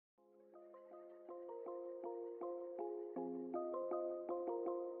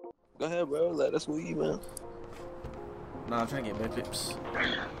Go ahead, bro. Like, that's what you, man. Nah, I'm trying to get better clips.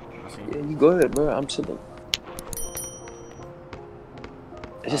 Yeah, you go ahead, bro. I'm chilling.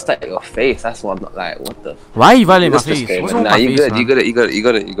 It's just like your face. That's what I'm not like. What the? Why are you violating my face? What's wrong with my face, good. man? You got it,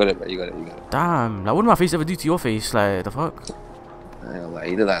 bro. You got it. Damn. Like, what did my face ever do to your face? Like, the fuck? I ain't like,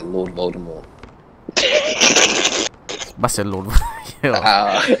 you look like Lord Voldemort. I said Lord. Yo.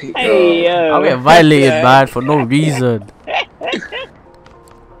 Hey, yo. I'm getting violated, man, for no reason.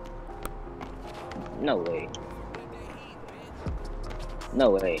 No way.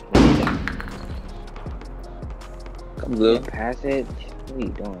 No way. Come good. Pass it. What are you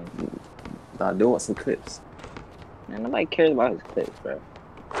doing? Nah, do want some clips. Man, nobody cares about his clips, bro.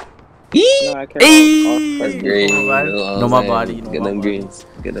 Hey! No, I care That's about green. Come on, You know know what my I'm body. saying? You know Get my them body. greens.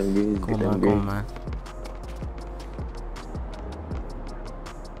 Get them greens. Come Get them on, greens. come on, man.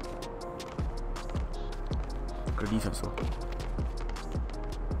 Good defense, though.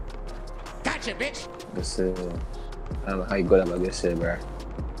 Gotcha, bitch. Good shit. I don't know how you got that, but good shit, bro.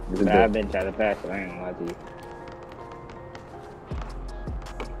 Good Nah, I've been trying to pass it. I ain't gonna lie to you.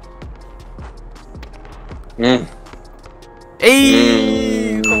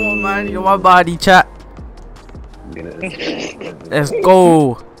 Hey! Come on, man. You know my body, chat. Let's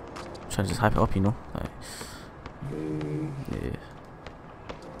go. I'm trying to just hype it up, you know. Like, yeah.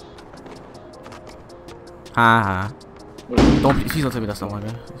 Ha. Don't please don't tell me that's not one,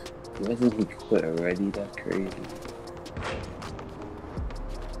 man. Imagine he quit already. That's crazy.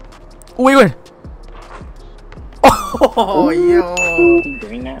 Oh, wait, wait. Oh, yo. You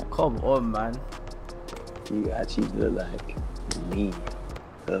doing that? Come on, man. You actually look like me.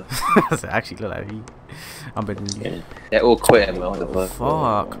 Does it actually look like me? I'm better than you. They're all quitting, man. What the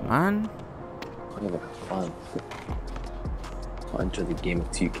Fuck, man. I'm gonna have fun. I'll enter the game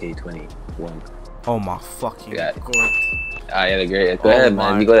of 2K21. Oh my fucking Yeah. god. Ah, yeah, great. Go ahead,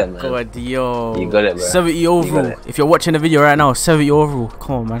 man. You got it, man. God, yo. You got it, bro. 70 overall. If you're watching the video right now, 70 overall.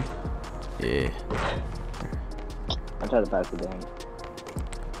 Come on, man. Yeah. I tried to pass it down.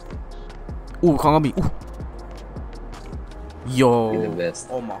 Ooh, can't get me. Ooh. Yo. You're the best.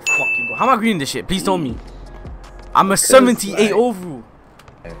 Oh my fucking god. How am I greening this shit? Please tell me. I'm a 78 like, overall.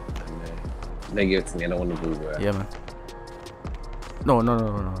 They give it to me. I don't want to boo, bro. Yeah, man. No. Yeah.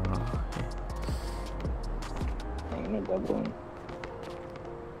 Ain't no doubling.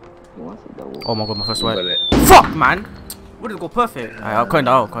 He wants a double. Oh my god, my first You white. got it. Fuck, man. What did it go perfect? Alright, I'll coin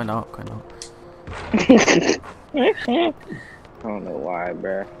out. I don't know why,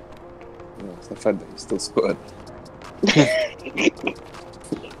 bruh. No, it's the fact that you still scored.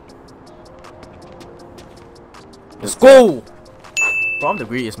 Let's go. Bro, I'm the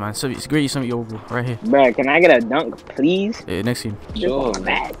greatest, man. So it's greatest 70 overall right here. Bruh, can I get a dunk, please? Yeah, next game. Sure, Just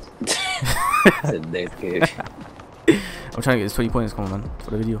man. bad. It's a next kid. I'm trying to get this 20 points, come on, man,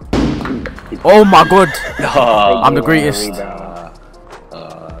 for the video. Oh my god. I'm the greatest.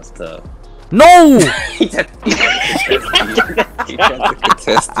 It's tough. No! He tried to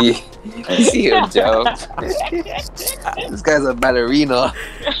contest you. You see him jump. This guy's a ballerina.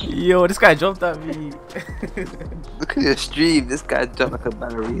 Yo, this guy jumped at me. Look at your stream. This guy jumped like a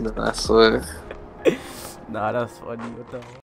ballerina, I swear. Nah, that's funny. What the hell?